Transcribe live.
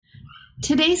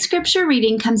Today's scripture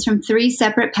reading comes from three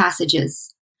separate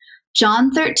passages.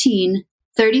 John 13,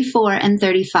 34 and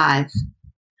 35.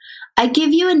 I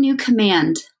give you a new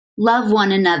command, love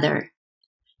one another.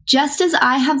 Just as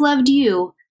I have loved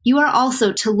you, you are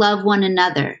also to love one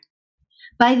another.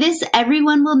 By this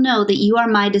everyone will know that you are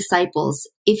my disciples,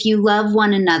 if you love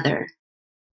one another.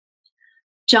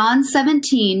 John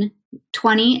 17,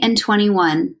 20 and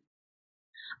 21.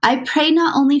 I pray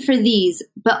not only for these,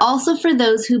 but also for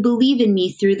those who believe in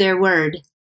me through their word.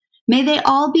 May they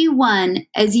all be one,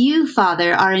 as you,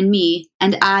 Father, are in me,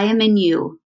 and I am in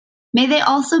you. May they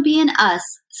also be in us,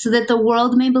 so that the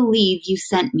world may believe you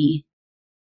sent me.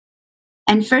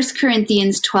 And 1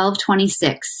 Corinthians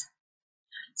 12:26.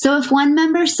 So if one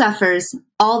member suffers,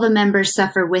 all the members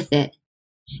suffer with it.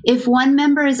 If one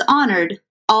member is honored,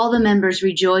 all the members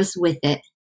rejoice with it.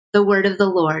 The word of the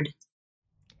Lord.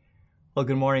 Well,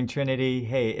 good morning, Trinity.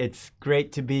 Hey, it's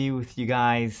great to be with you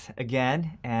guys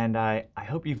again, and I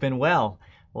hope you've been well.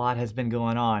 A lot has been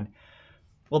going on.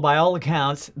 Well, by all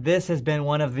accounts, this has been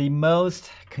one of the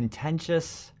most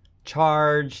contentious,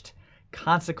 charged,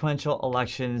 consequential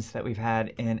elections that we've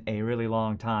had in a really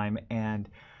long time. And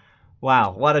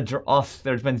wow,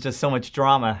 there's been just so much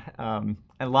drama.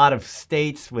 A lot of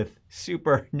states with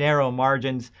super narrow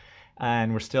margins,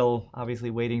 and we're still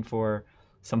obviously waiting for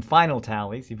some final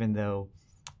tallies, even though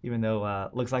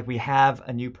it looks like we have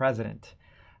a new president.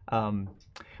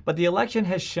 But the election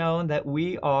has shown that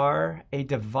we are a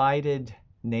divided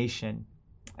nation.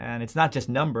 And it's not just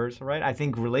numbers, right? I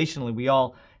think relationally we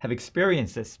all have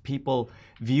experienced this. People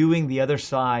viewing the other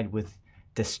side with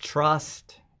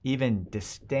distrust, even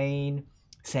disdain,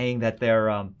 saying that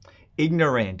they're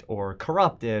ignorant or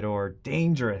corrupted or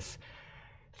dangerous.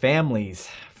 Families,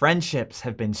 friendships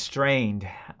have been strained.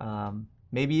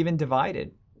 Maybe even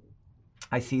divided.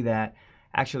 I see that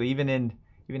actually even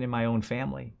in my own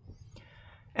family.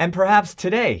 And perhaps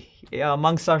today,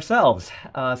 amongst ourselves,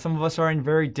 some of us are in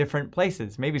very different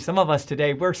places. Maybe some of us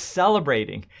today, we're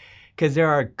celebrating because there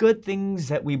are good things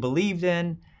that we believed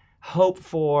in, hope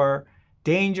for,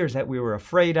 dangers that we were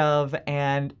afraid of,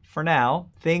 and for now,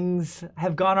 things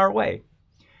have gone our way.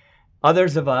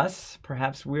 Others of us,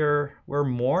 perhaps we're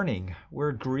mourning,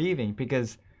 we're grieving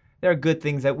because there are good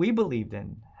things that we believed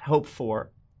in, hoped for,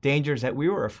 dangers that we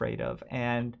were afraid of,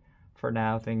 and for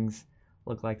now things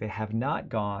look like they have not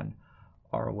gone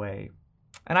our way.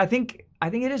 And I think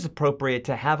it is appropriate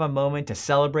to have a moment to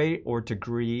celebrate or to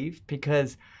grieve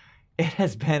because it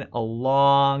has been a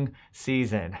long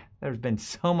season. There's been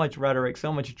so much rhetoric,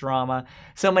 so much drama,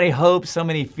 so many hopes, so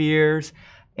many fears,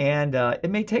 and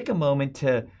it may take a moment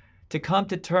to come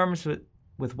to terms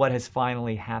with what has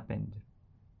finally happened.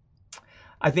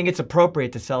 I think it's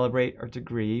appropriate to celebrate or to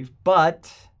grieve,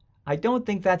 but I don't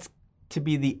think that's to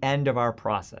be the end of our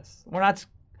process. We're not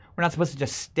supposed to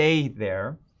just stay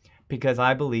there because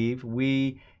I believe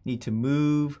we need to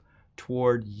move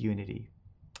toward unity.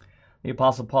 The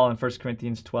Apostle Paul in 1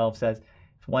 Corinthians 12 says,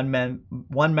 if one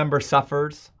member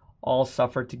suffers, all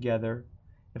suffer together.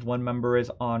 If one member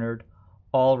is honored,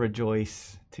 all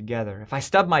rejoice together. If I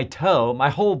stub my toe,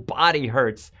 my whole body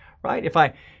hurts. Right? If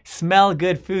I smell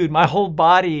good food, my whole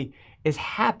body is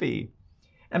happy.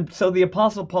 And so the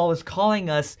Apostle Paul is calling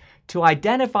us to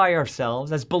identify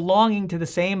ourselves as belonging to the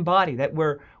same body, that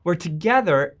we're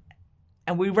together,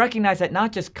 and we recognize that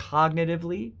not just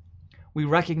cognitively, we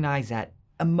recognize that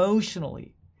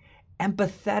emotionally,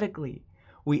 empathetically.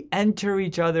 We enter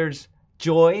each other's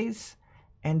joys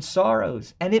and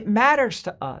sorrows, and it matters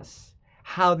to us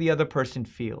how the other person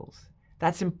feels.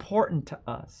 That's important to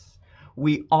us.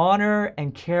 We honor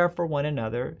and care for one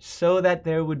another so that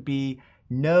there would be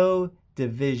no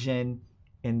division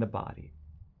in the body.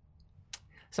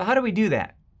 So how do we do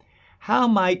that? How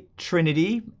might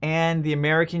Trinity and the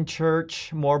American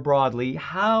church more broadly,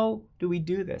 how do we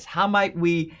do this? How might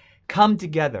we come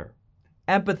together,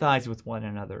 empathize with one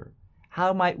another?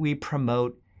 How might we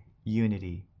promote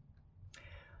unity?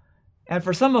 And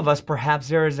for some of us, perhaps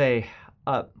there is a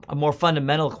more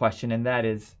fundamental question, and that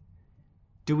is,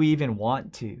 do we even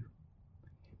want to?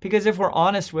 Because if we're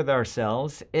honest with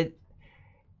ourselves,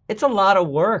 it's a lot of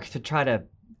work to try to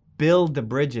build the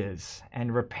bridges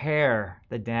and repair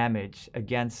the damage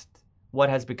against what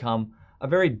has become a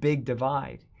very big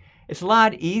divide. It's a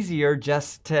lot easier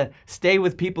just to stay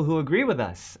with people who agree with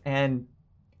us and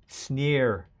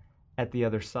sneer at the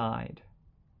other side.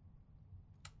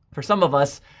 For some of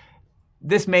us,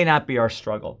 this may not be our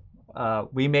struggle.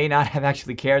 We may not have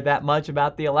actually cared that much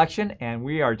about the election, and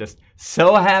we are just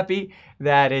so happy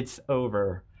that it's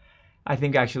over. I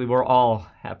think actually we're all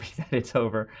happy that it's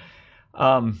over.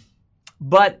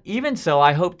 But even so,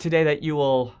 I hope today that you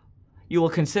will you will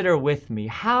consider with me,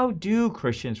 how do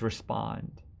Christians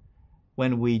respond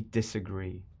when we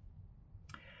disagree?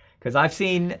 Because I've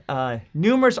seen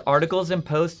numerous articles and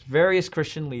posts, various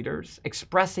Christian leaders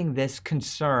expressing this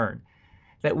concern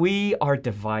that we are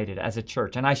divided as a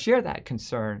church. And I share that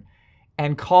concern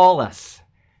and call us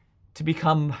to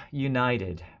become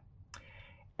united.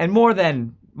 And more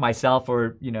than myself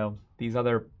or, these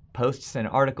other posts and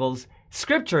articles,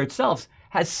 Scripture itself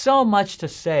has so much to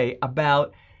say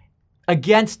about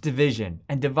against division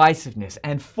and divisiveness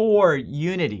and for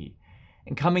unity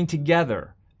and coming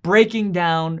together, breaking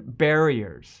down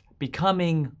barriers,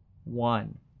 becoming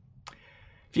one.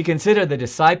 If you consider the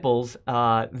disciples,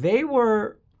 they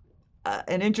were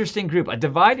an interesting group, a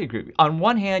divided group. On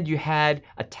one hand, you had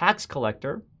a tax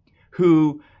collector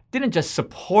who didn't just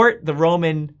support the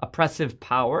Roman oppressive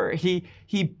power,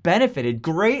 he benefited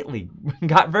greatly,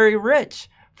 got very rich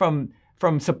from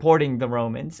supporting the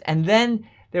Romans. And then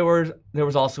there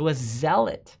was also a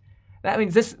zealot. That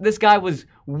means this guy was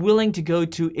willing to go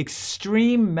to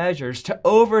extreme measures to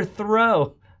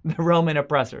overthrow the Roman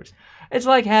oppressors. It's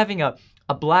like having a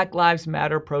Black Lives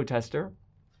Matter protester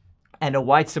and a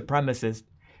white supremacist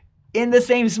in the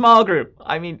same small group.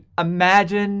 I mean,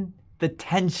 imagine the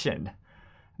tension.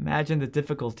 Imagine the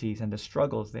difficulties and the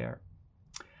struggles there.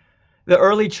 The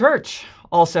early church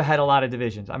also had a lot of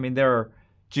divisions. I mean, there are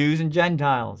Jews and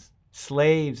Gentiles,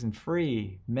 slaves and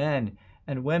free, men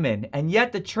and women. And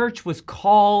yet the church was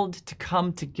called to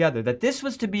come together, that this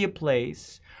was to be a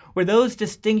place where those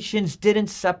distinctions didn't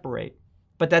separate,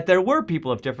 but that there were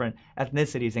people of different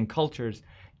ethnicities and cultures,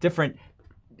 different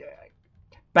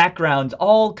backgrounds,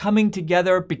 all coming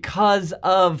together because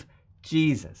of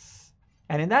Jesus.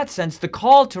 And in that sense, the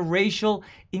call to racial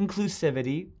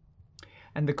inclusivity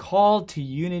and the call to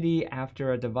unity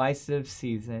after a divisive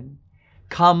season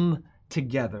come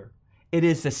together. It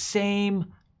is the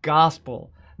same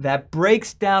gospel that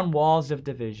breaks down walls of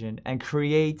division and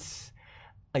creates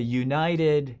a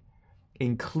united,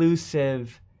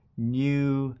 inclusive,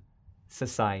 new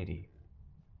society.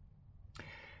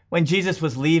 When Jesus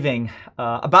was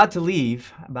about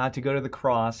to go to the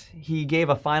cross, he gave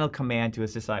a final command to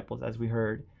his disciples, as we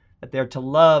heard, that they're to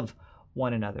love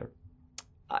one another.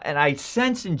 And I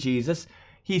sense in Jesus,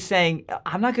 he's saying,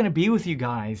 I'm not going to be with you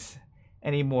guys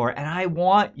anymore, and I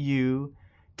want you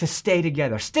to stay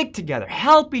together, stick together,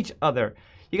 help each other.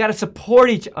 You got to support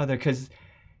each other because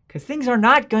things are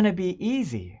not going to be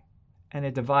easy, and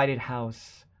a divided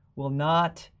house will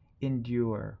not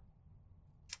endure.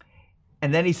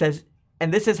 And then he says,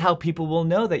 and this is how people will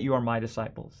know that you are my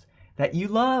disciples, that you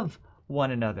love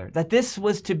one another, that this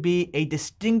was to be a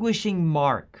distinguishing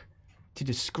mark to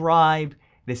describe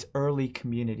this early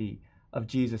community of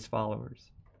Jesus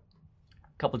followers.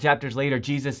 A couple chapters later,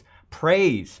 Jesus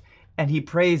prays, and he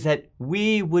prays that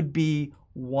we would be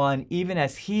one, even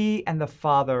as he and the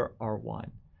Father are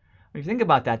one. When you think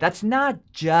about that, that's not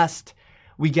just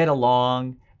we get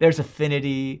along, there's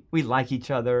affinity, we like each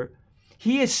other.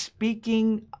 He is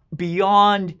speaking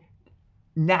beyond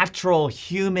natural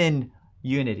human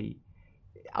unity.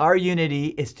 Our unity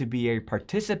is to be a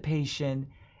participation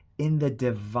in the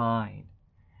divine.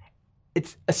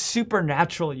 It's a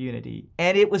supernatural unity,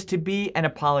 and it was to be an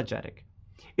apologetic.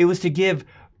 It was to give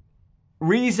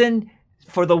reason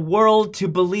for the world to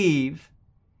believe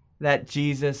that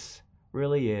Jesus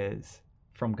really is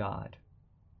from God.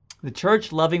 The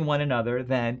church loving one another,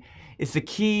 then, is the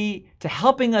key to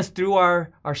helping us through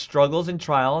our struggles and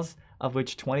trials, of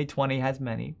which 2020 has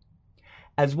many,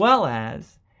 as well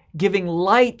as giving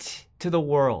light to the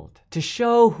world, to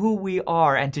show who we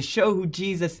are and to show who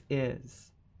Jesus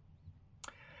is.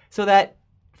 So that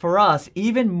for us,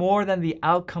 even more than the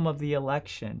outcome of the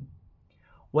election,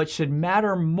 what should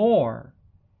matter more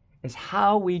is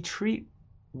how we treat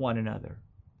one another,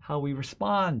 how we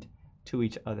respond to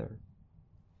each other.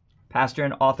 Pastor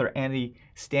and author Andy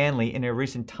Stanley, in a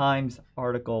recent Times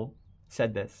article,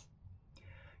 said this: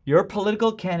 "Your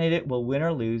political candidate will win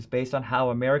or lose based on how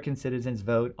American citizens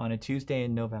vote on a Tuesday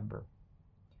in November.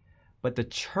 But the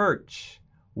church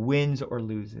wins or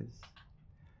loses.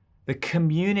 The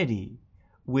community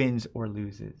wins or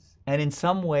loses. And in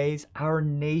some ways, our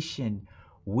nation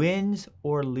wins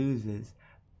or loses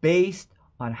based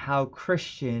on how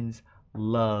Christians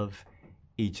love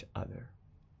each other."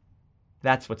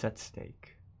 That's what's at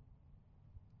stake.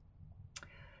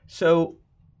 So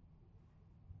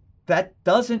that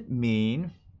doesn't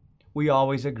mean we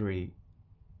always agree.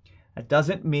 That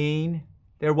doesn't mean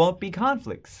there won't be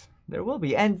conflicts. There will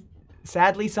be. And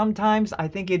sadly, sometimes I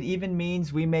think it even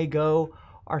means we may go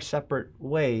our separate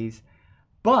ways.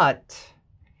 But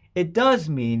it does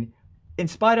mean in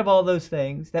spite of all those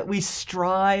things, that we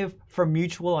strive for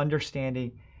mutual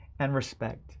understanding and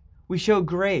respect. We show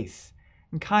grace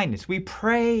and kindness. We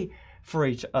pray for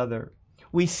each other.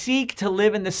 We seek to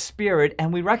live in the Spirit,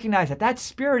 and we recognize that that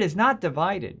Spirit is not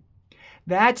divided.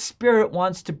 That Spirit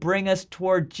wants to bring us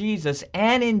toward Jesus,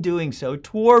 and in doing so,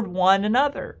 toward one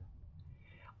another.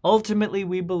 Ultimately,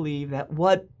 we believe that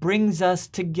what brings us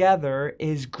together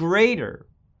is greater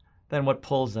than what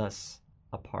pulls us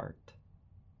apart.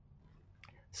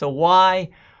 So why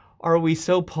are we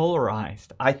so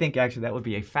polarized? I think actually that would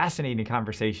be a fascinating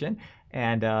conversation.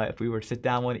 And if we were to sit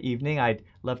down one evening, I'd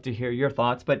love to hear your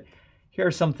thoughts. But here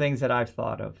are some things that I've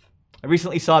thought of. I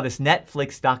recently saw this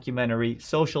Netflix documentary,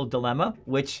 Social Dilemma,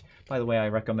 which, by the way, I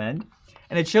recommend.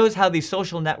 And it shows how these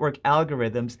social network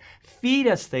algorithms feed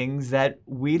us things that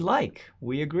we like,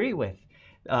 we agree with,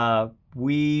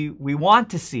 we want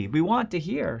to see, we want to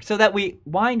hear, so that we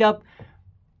wind up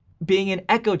being in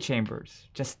echo chambers,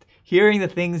 just hearing the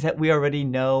things that we already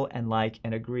know and like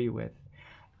and agree with.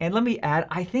 And let me add,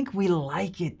 I think we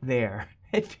like it there.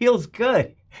 It feels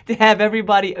good to have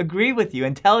everybody agree with you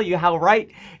and tell you how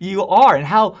right you are and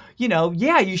how,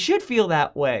 yeah, you should feel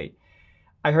that way.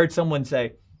 I heard someone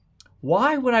say,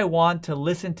 why would I want to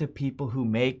listen to people who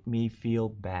make me feel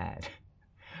bad?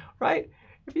 Right?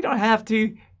 If you don't have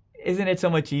to, isn't it so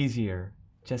much easier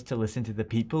just to listen to the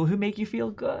people who make you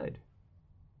feel good?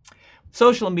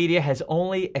 Social media has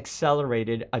only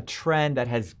accelerated a trend that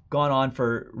has gone on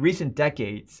for recent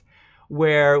decades,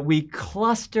 where we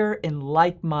cluster in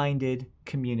like-minded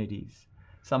communities.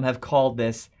 Some have called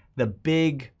this the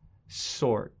big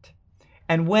sort.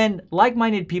 And when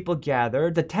like-minded people gather,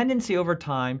 the tendency over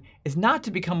time is not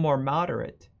to become more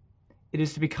moderate. It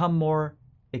is to become more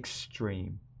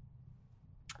extreme.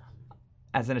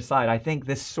 As an aside, I think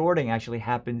this sorting actually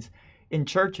happens in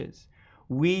churches.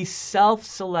 We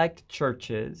self-select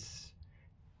churches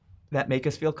that make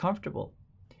us feel comfortable,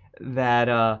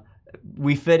 that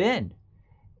we fit in,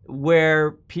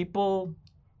 where people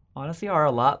honestly are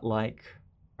a lot like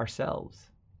ourselves.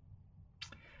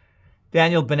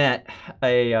 Daniel Bennett,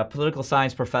 a political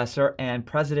science professor and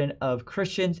president of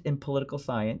Christians in Political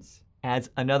Science, adds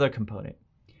another component.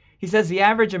 He says the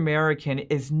average American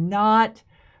is not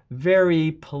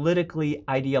very politically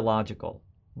ideological.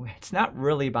 It's not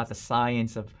really about the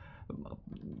science of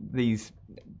these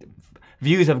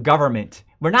views of government.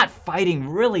 We're not fighting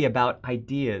really about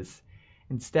ideas.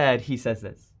 Instead, he says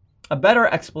this: a better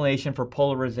explanation for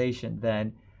polarization,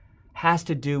 then, has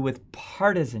to do with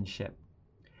partisanship.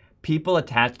 People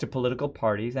attached to political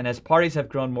parties, and as parties have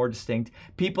grown more distinct,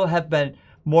 people have been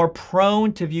more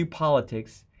prone to view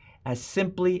politics as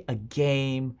simply a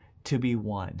game to be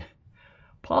won.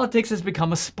 Politics has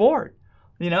become a sport.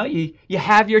 You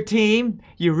have your team,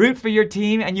 you root for your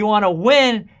team, and you want to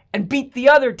win and beat the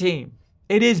other team.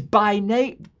 It is by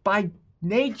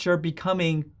nature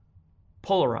becoming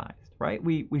polarized, right?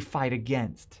 We fight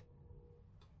against.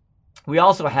 We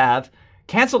also have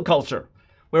cancel culture,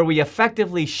 where we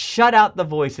effectively shut out the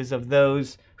voices of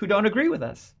those who don't agree with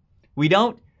us. We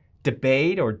don't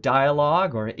debate or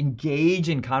dialogue or engage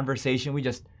in conversation. We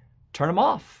just turn them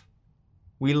off.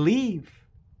 We leave.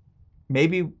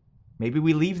 Maybe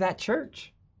we leave that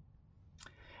church.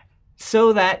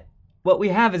 So that what we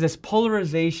have is this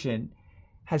polarization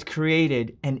has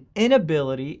created an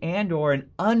inability and or an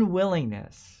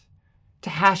unwillingness to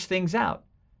hash things out,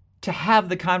 to have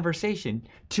the conversation,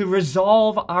 to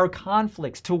resolve our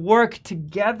conflicts, to work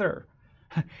together.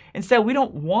 Instead, we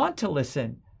don't want to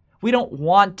listen. We don't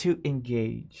want to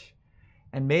engage.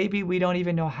 And maybe we don't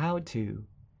even know how to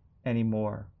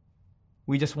anymore.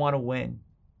 We just want to win.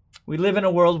 We live in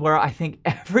a world where I think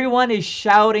everyone is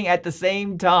shouting at the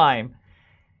same time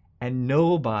and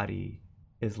nobody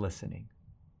is listening.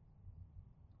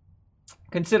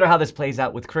 Consider how this plays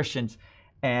out with Christians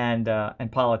and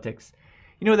politics.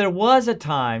 There was a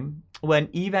time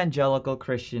when evangelical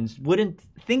Christians wouldn't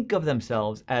think of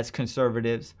themselves as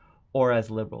conservatives or as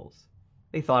liberals.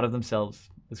 They thought of themselves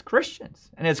as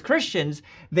Christians. And as Christians,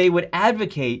 they would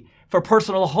advocate for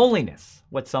personal holiness,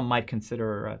 what some might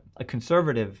consider a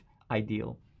conservative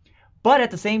ideal. But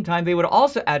at the same time, they would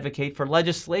also advocate for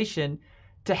legislation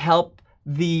to help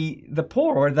the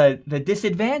poor or the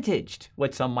disadvantaged,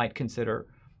 what some might consider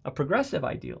a progressive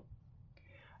ideal.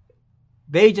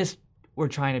 They just were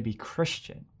trying to be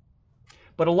Christian.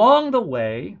 But along the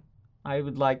way, I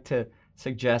would like to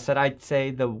suggest that I'd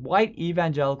say the white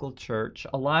evangelical church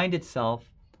aligned itself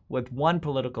with one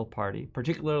political party,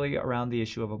 particularly around the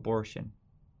issue of abortion.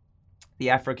 The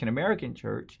African American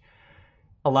church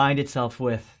aligned itself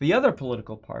with the other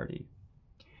political party.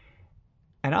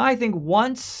 And I think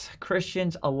once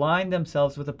Christians align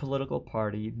themselves with a political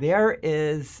party, there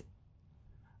is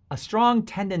a strong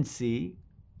tendency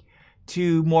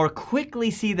to more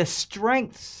quickly see the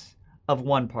strengths of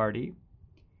one party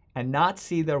and not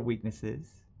see their weaknesses,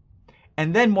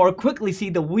 and then more quickly see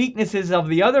the weaknesses of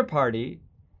the other party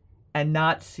and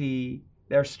not see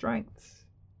their strengths.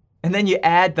 And then you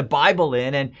add the Bible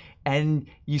in and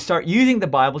you start using the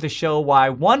Bible to show why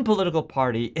one political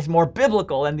party is more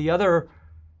biblical and the other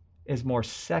is more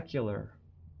secular.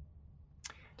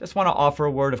 Just want to offer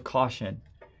a word of caution.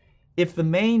 If the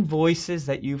main voices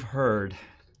that you've heard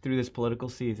through this political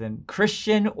season,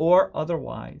 Christian or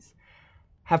otherwise,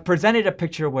 have presented a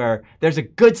picture where there's a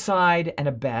good side and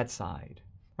a bad side,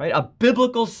 right? A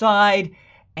biblical side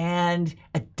and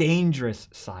a dangerous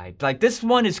side. Like this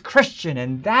one is Christian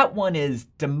and that one is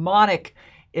demonic.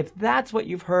 If that's what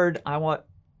you've heard, I'd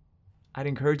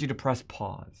encourage you to press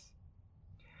pause.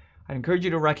 I'd encourage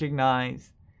you to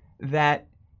recognize that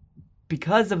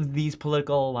because of these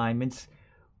political alignments,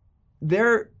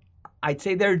 I'd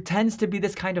say there tends to be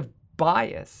this kind of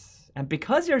bias. And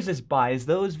because there's this bias,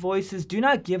 those voices do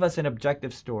not give us an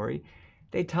objective story.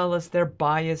 They tell us their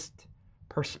biased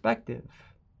perspective.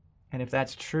 And if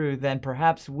that's true, then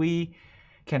perhaps we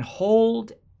can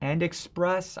hold and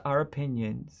express our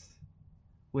opinions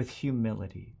with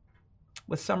humility,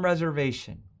 with some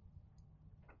reservation.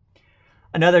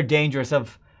 Another danger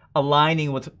of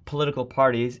aligning with political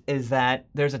parties is that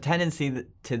there's a tendency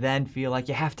to then feel like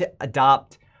you have to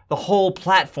adopt the whole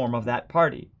platform of that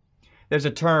party. There's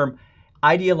a term,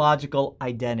 ideological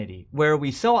identity, where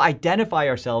we so identify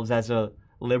ourselves as a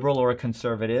liberal or a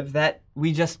conservative that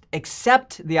we just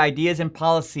accept the ideas and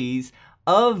policies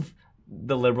of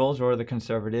the liberals or the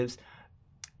conservatives,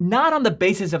 not on the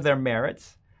basis of their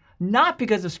merits, not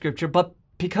because of Scripture, but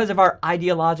because of our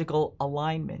ideological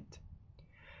alignment.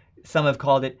 Some have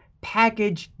called it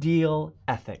package deal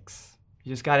ethics.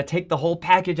 You just got to take the whole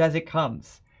package as it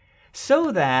comes,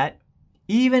 so that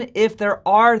even if there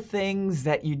are things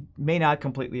that you may not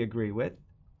completely agree with,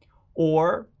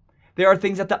 or there are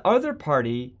things that the other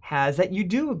party has that you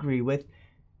do agree with,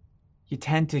 you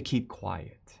tend to keep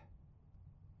quiet.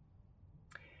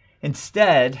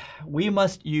 Instead, we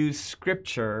must use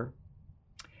Scripture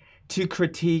to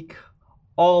critique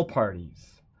all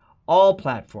parties, all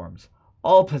platforms,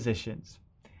 all positions.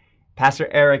 Pastor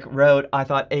Eric wrote, I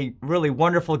thought, a really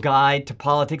wonderful guide to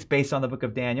politics based on the book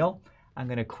of Daniel. I'm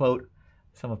going to quote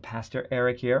some of Pastor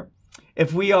Eric here.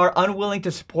 If we are unwilling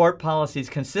to support policies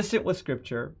consistent with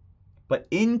Scripture, but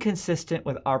inconsistent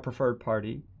with our preferred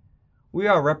party, we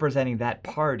are representing that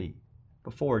party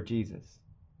before Jesus.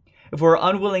 If we're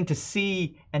unwilling to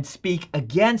see and speak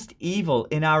against evil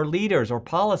in our leaders or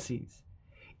policies,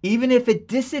 even if it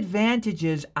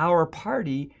disadvantages our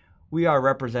party, we are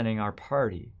representing our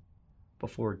party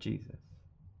before Jesus.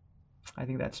 I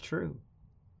think that's true.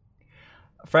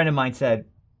 A friend of mine said,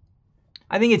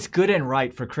 I think it's good and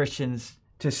right for Christians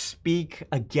to speak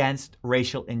against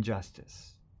racial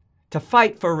injustice, to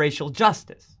fight for racial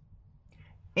justice.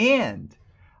 And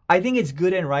I think it's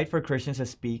good and right for Christians to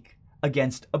speak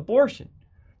against abortion,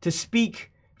 to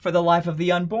speak for the life of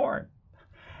the unborn.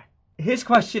 His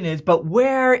question is, but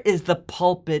where is the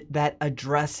pulpit that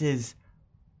addresses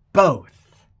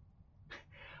both?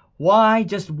 Why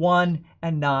just one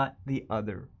and not the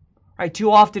other? Right?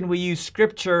 Too often we use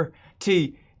Scripture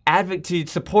to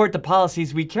support the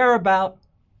policies we care about,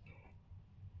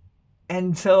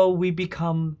 and so we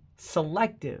become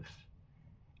selective,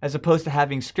 as opposed to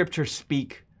having Scripture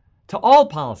speak to all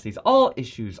policies, all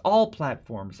issues, all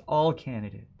platforms, all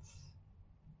candidates.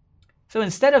 So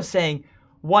instead of saying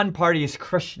one party is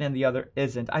Christian and the other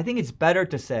isn't, I think it's better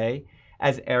to say,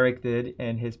 as Eric did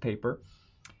in his paper,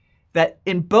 that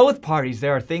in both parties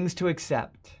there are things to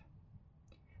accept,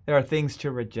 there are things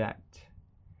to reject,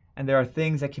 and there are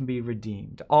things that can be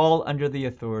redeemed, all under the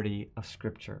authority of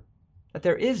Scripture. That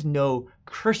there is no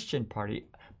Christian party.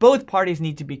 Both parties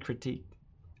need to be critiqued.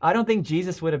 I don't think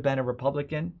Jesus would have been a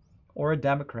Republican or a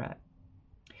Democrat.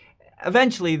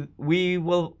 Eventually, we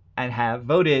will and have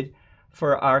voted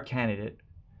for our candidate,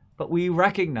 but we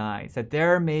recognize that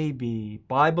there may be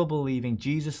Bible-believing,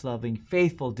 Jesus-loving,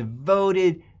 faithful,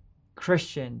 devoted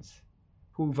Christians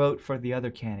who vote for the other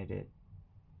candidate.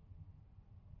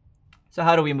 So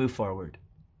how do we move forward?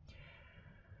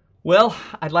 Well,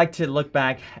 I'd like to look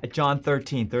back at John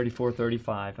 13, 34,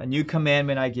 35. A new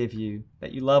commandment I give you,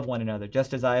 that you love one another.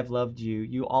 Just as I have loved you,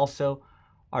 you also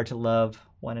are to love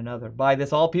one another. By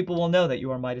this, all people will know that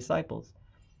you are my disciples,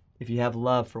 if you have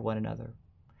love for one another.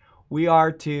 We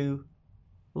are to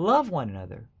love one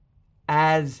another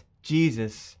as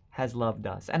Jesus has loved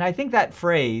us. And I think that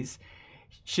phrase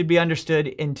should be understood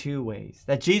in two ways.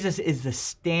 That Jesus is the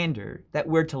standard, that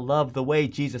we're to love the way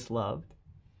Jesus loved,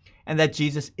 and that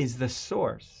Jesus is the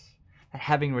source, that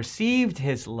having received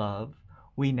his love,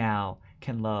 we now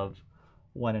can love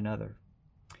one another.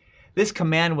 This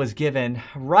command was given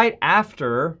right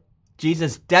after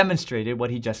Jesus demonstrated what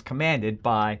he just commanded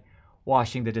by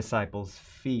washing the disciples'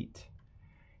 feet.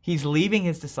 He's leaving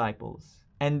his disciples,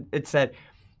 and it said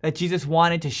that Jesus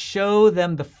wanted to show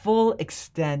them the full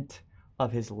extent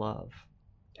of his love.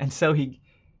 And so he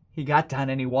got down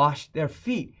and he washed their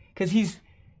feet, because he's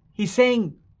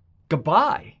saying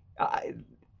goodbye.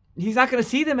 He's not going to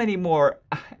see them anymore,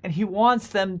 and he wants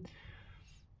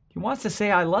to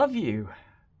say, I love you,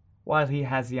 while he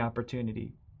has the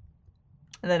opportunity.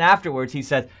 And then afterwards, he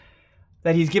says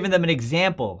that he's given them an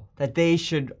example that they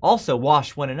should also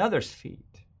wash one another's feet.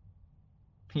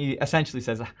 He essentially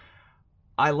says,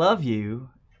 I love you,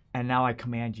 and now I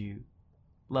command you,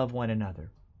 love one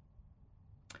another.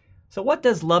 So what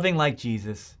does loving like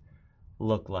Jesus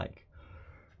look like?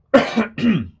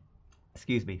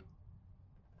 Excuse me.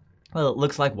 Well, it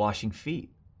looks like washing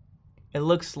feet. It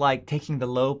looks like taking the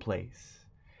low place,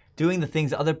 doing the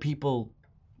things other people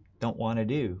don't want to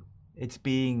do. It's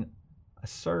being a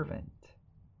servant.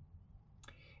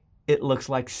 It looks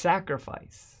like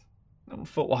sacrifice.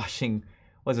 Foot washing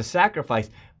was a sacrifice.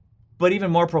 But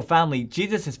even more profoundly,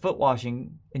 Jesus' foot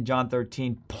washing in John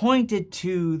 13 pointed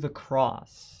to the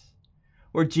cross,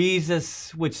 where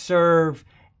Jesus would serve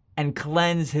and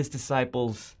cleanse his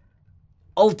disciples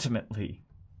ultimately.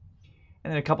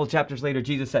 And then a couple chapters later,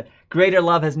 Jesus said, greater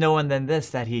love has no one than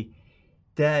this, that he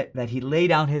lay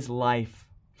down his life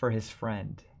for his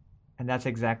friend. And that's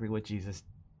exactly what Jesus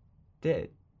did,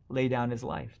 lay down his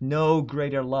life. No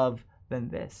greater love than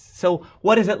this. So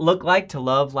what does it look like to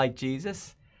love like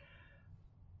Jesus?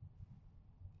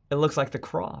 It looks like the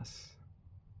cross.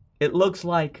 It looks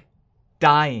like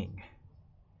dying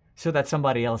so that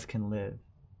somebody else can live.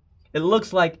 It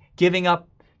looks like giving up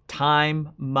time,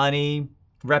 money,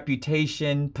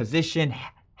 reputation, position,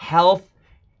 health,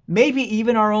 maybe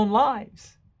even our own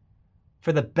lives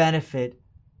for the benefit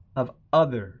of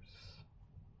others.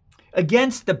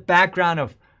 Against the background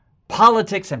of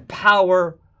politics and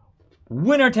power,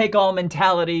 winner-take-all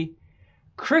mentality,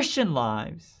 Christian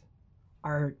lives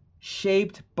are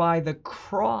shaped by the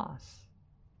cross.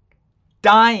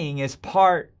 Dying is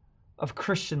part of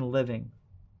Christian living.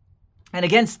 And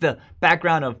against the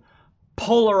background of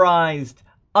polarized,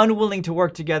 unwilling to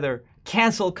work together,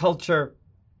 cancel culture,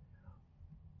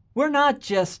 we're not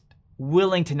just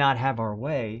willing to not have our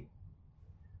way.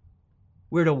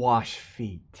 We're to wash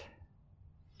feet.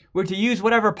 We're to use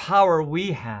whatever power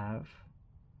we have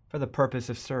for the purpose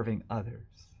of serving others.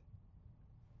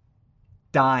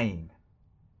 Dying,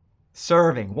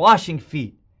 serving, washing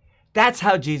feet. That's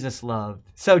how Jesus loved.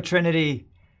 So Trinity,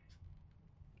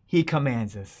 he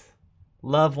commands us,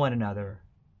 love one another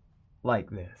like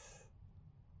this.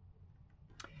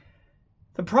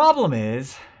 The problem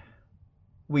is,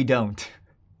 we don't.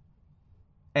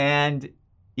 And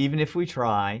even if we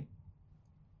try,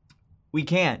 we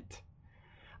can't.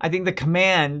 I think the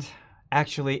command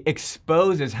actually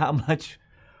exposes how much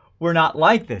we're not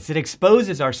like this. It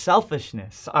exposes our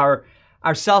selfishness, our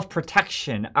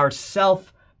self-protection, our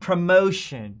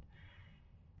self-promotion.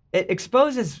 It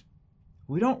exposes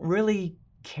we don't really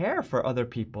care for other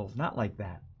people, not like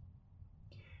that.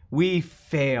 We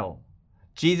fail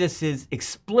Jesus'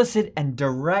 explicit and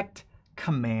direct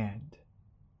command.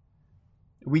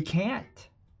 We can't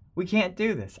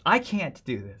do this. I can't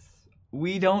do this.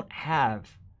 We don't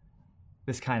have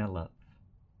this kind of love.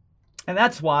 And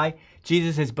that's why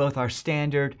Jesus is both our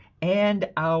standard and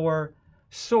our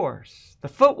source. The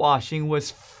foot washing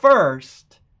was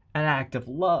first an act of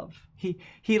love.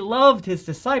 He loved his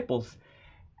disciples,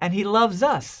 and he loves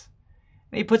us.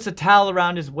 And he puts a towel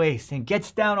around his waist and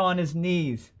gets down on his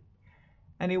knees,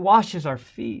 and he washes our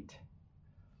feet.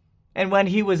 And when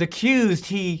he was accused,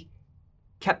 he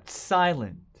kept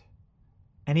silent,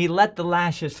 and he let the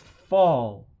lashes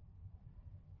fall,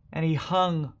 and he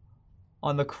hung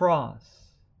on the cross.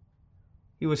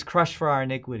 He was crushed for our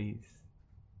iniquities,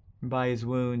 and by his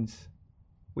wounds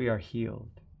we are healed.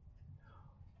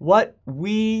 What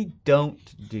we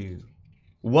don't do,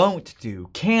 won't do,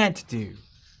 can't do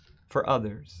for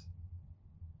others,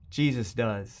 Jesus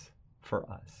does for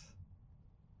us.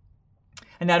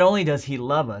 And not only does he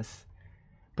love us,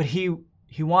 but he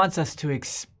wants us to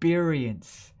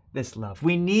experience this love.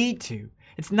 We need to.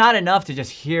 It's not enough to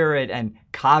just hear it and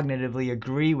cognitively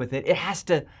agree with it. It has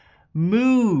to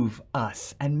move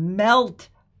us and melt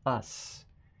us.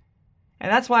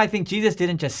 And that's why I think Jesus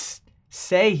didn't just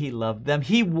say he loved them.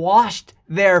 He washed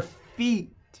their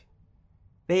feet.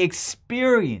 They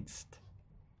experienced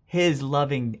his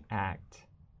loving act.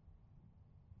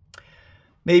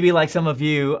 Maybe like some of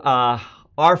you,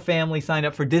 our family signed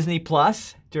up for Disney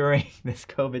Plus during this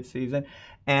COVID season,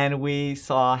 and we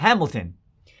saw Hamilton.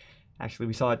 Actually,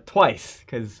 we saw it twice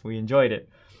because we enjoyed it.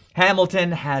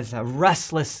 Hamilton has a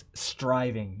restless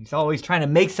striving. He's always trying to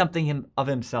make something of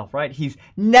himself, right? He's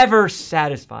never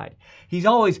satisfied. He's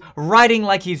always writing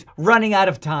like he's running out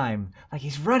of time.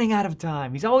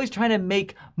 He's always trying to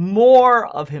make more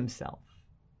of himself.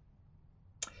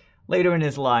 Later in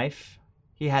his life,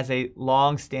 he has a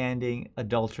long-standing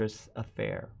adulterous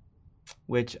affair,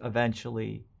 which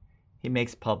eventually he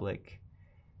makes public.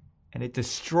 And it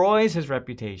destroys his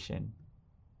reputation.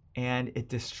 And it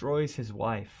destroys his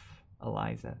wife,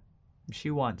 Eliza.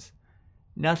 She wants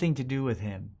nothing to do with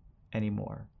him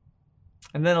anymore.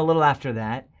 And then a little after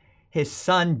that, his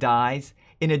son dies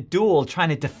in a duel trying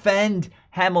to defend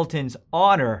Hamilton's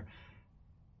honor.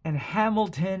 And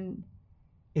Hamilton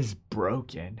is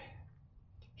broken.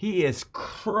 He is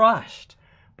crushed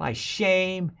by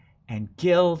shame and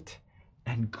guilt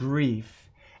and grief.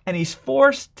 And he's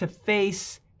forced to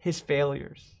face his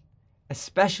failures,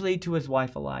 especially to his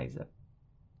wife Eliza,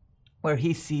 where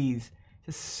he sees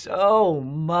just so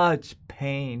much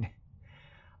pain,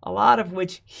 a lot of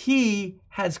which he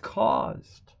has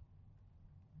caused.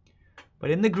 But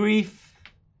in the grief,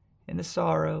 in the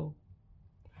sorrow,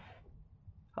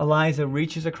 Eliza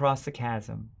reaches across the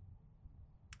chasm.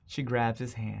 She grabs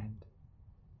his hand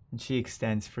and she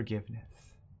extends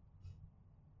forgiveness.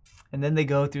 And then they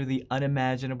go through the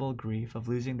unimaginable grief of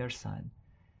losing their son,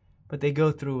 but they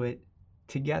go through it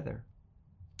together.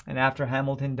 And after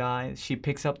Hamilton dies, she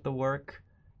picks up the work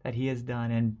that he has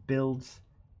done and builds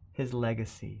his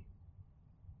legacy.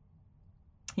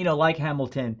 You know, like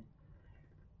Hamilton,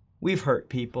 we've hurt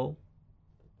people,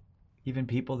 even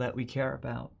people that we care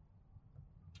about.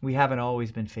 We haven't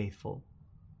always been faithful.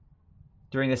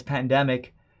 During this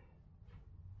pandemic,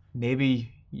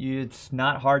 maybe it's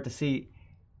not hard to see,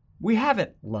 we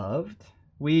haven't loved.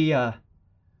 We're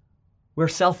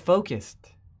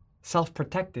self-focused,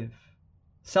 self-protective,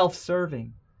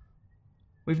 self-serving.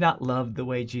 We've not loved the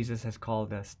way Jesus has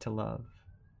called us to love.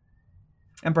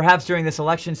 And perhaps during this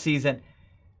election season,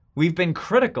 we've been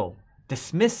critical,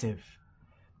 dismissive,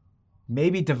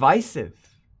 maybe divisive,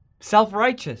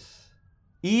 self-righteous,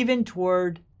 even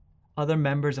toward other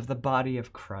members of the body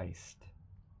of Christ.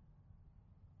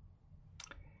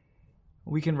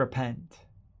 We can repent.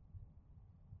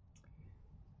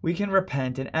 We can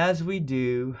repent, and as we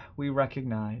do, we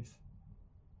recognize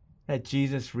that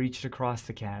Jesus reached across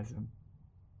the chasm.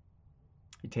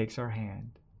 He takes our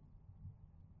hand,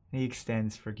 and he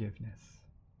extends forgiveness.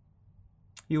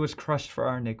 He was crushed for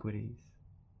our iniquities,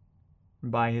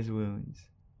 and by his wounds,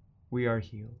 we are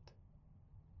healed.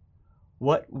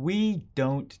 What we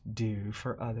don't do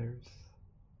for others,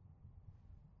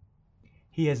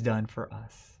 he has done for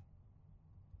us.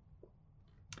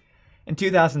 In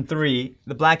 2003,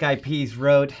 the Black Eyed Peas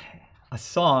wrote a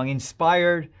song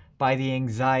inspired by the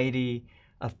anxiety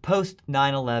of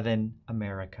post-9/11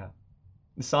 America.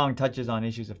 The song touches on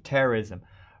issues of terrorism,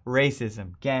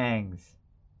 racism, gangs,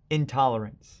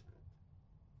 intolerance.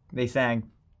 They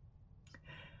sang,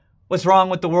 "What's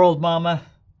wrong with the world, mama?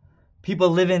 People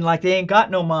living like they ain't got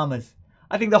no mamas.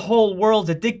 I think the whole world's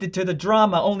addicted to the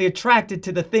drama, only attracted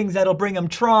to the things that'll bring them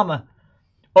trauma.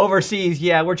 Overseas,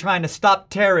 yeah, we're trying to stop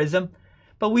terrorism,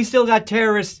 but we still got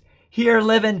terrorists here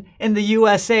living in the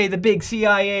USA, the big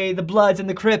CIA, the Bloods and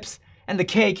the Crips, and the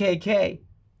KKK.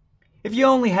 If you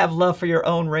only have love for your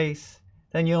own race,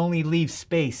 then you only leave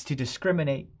space to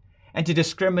discriminate. And to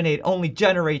discriminate only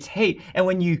generates hate. And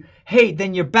when you hate,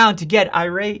 then you're bound to get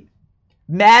irate.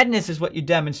 Madness is what you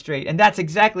demonstrate, and that's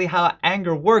exactly how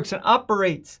anger works and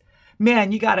operates.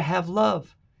 Man, you gotta have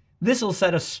love. This'll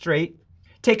set us straight.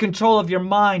 Take control of your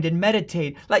mind and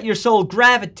meditate. Let your soul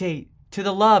gravitate to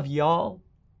the love, y'all.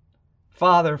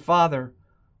 Father, Father,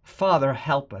 Father,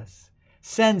 help us.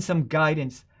 Send some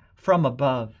guidance from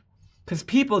above. 'Cause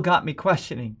people got me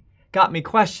questioning.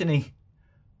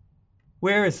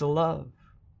 Where is the love?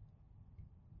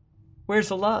 Where's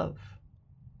the love?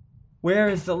 Where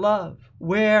is the love?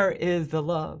 Where is the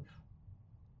love?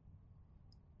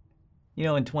 You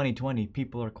know, in 2020,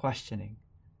 people are questioning,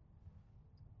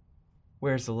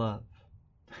 where's the love?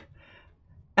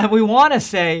 And we want to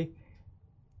say,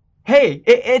 hey,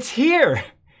 it's here.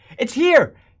 It's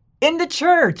here in the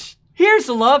church. Here's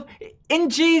the love in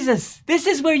Jesus. This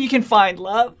is where you can find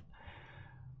love.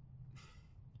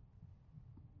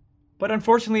 But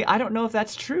unfortunately, I don't know if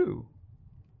that's true.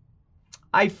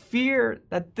 I fear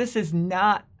that this is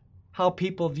not how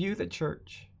people view the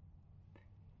church.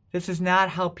 This is not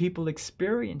how people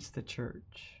experience the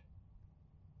church.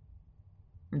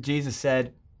 Jesus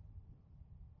said,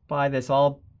 "By this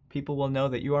all people will know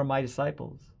that you are my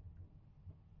disciples,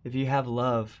 if you have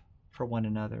love for one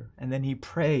another." And then he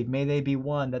prayed, "May they be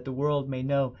one, that the world may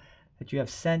know that you have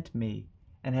sent me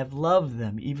and have loved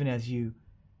them even as you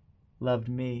loved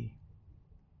me."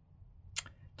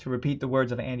 To repeat the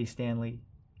words of Andy Stanley,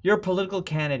 your political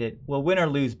candidate will win or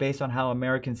lose based on how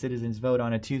American citizens vote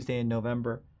on a Tuesday in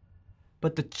November.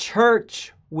 But the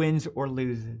church wins or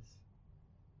loses.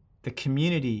 The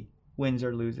community wins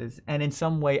or loses. And in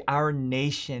some way, our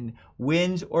nation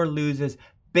wins or loses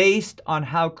based on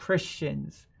how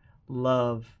Christians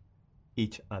love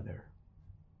each other.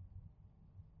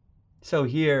 So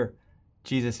hear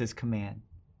Jesus' command.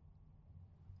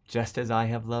 Just as I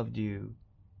have loved you,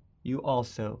 you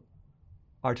also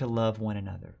are to love one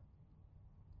another.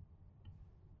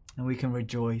 And we can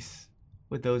rejoice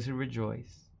with those who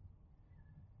rejoice.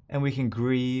 And we can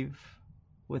grieve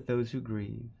with those who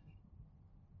grieve.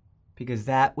 Because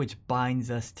that which binds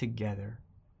us together,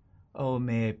 oh,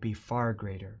 may it be far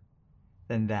greater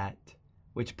than that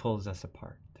which pulls us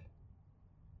apart.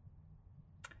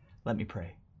 Let me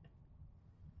pray.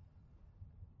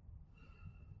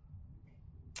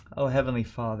 Oh, Heavenly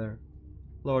Father,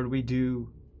 Lord, we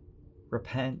do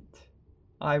repent.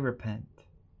 I repent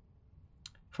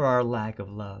for our lack of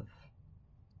love,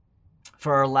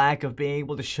 for our lack of being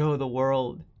able to show the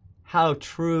world how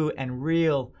true and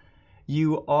real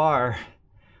you are.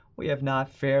 We have not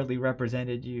fairly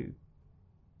represented you.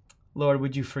 Lord,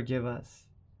 would you forgive us?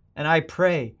 And I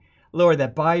pray, Lord,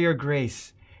 that by your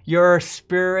grace, your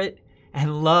Spirit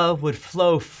and love would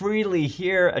flow freely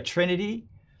here at Trinity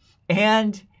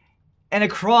and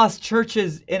across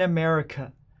churches in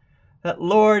America. That,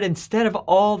 Lord, instead of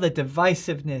all the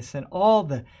divisiveness and all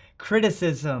the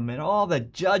criticism and all the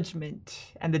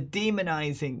judgment and the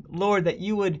demonizing, Lord, that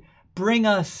you would bring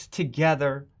us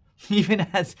together, even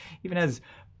as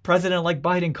President-elect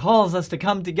Biden calls us to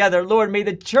come together. Lord, may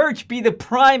the church be the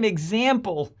prime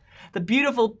example, the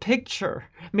beautiful picture.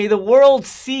 May the world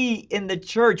see in the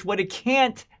church what it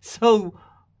can't so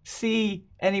see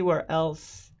anywhere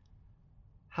else.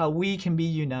 How we can be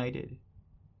united,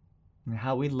 and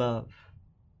how we love,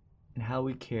 and how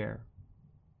we care.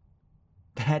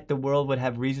 That the world would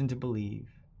have reason to believe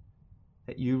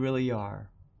that you really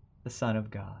are the Son of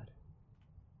God.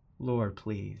 Lord,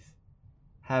 please,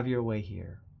 have your way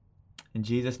here. In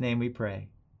Jesus' name we pray.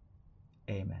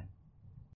 Amen.